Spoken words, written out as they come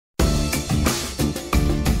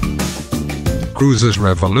Cruise's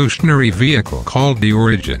revolutionary vehicle called the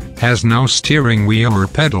Origin has no steering wheel or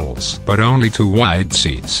pedals, but only two wide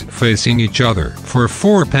seats facing each other for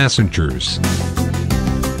 4 passengers.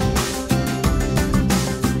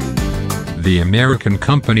 The American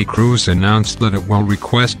company Cruise announced that it will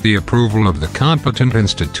request the approval of the competent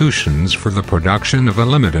institutions for the production of a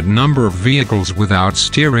limited number of vehicles without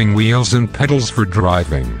steering wheels and pedals for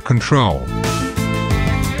driving control.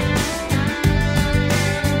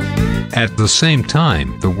 At the same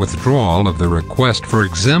time, the withdrawal of the request for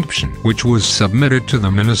exemption, which was submitted to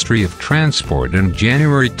the Ministry of Transport in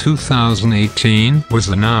January 2018, was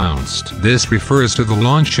announced. This refers to the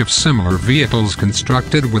launch of similar vehicles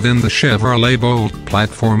constructed within the Chevrolet Bolt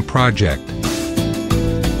platform project.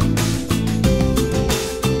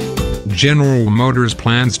 General Motors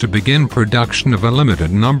plans to begin production of a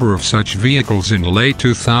limited number of such vehicles in late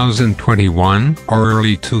 2021 or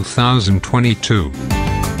early 2022.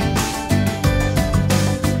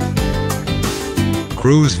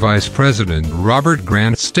 Cruise Vice President Robert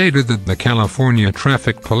Grant stated that the California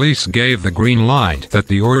Traffic Police gave the green light that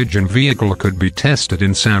the Origin vehicle could be tested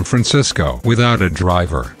in San Francisco without a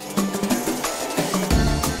driver.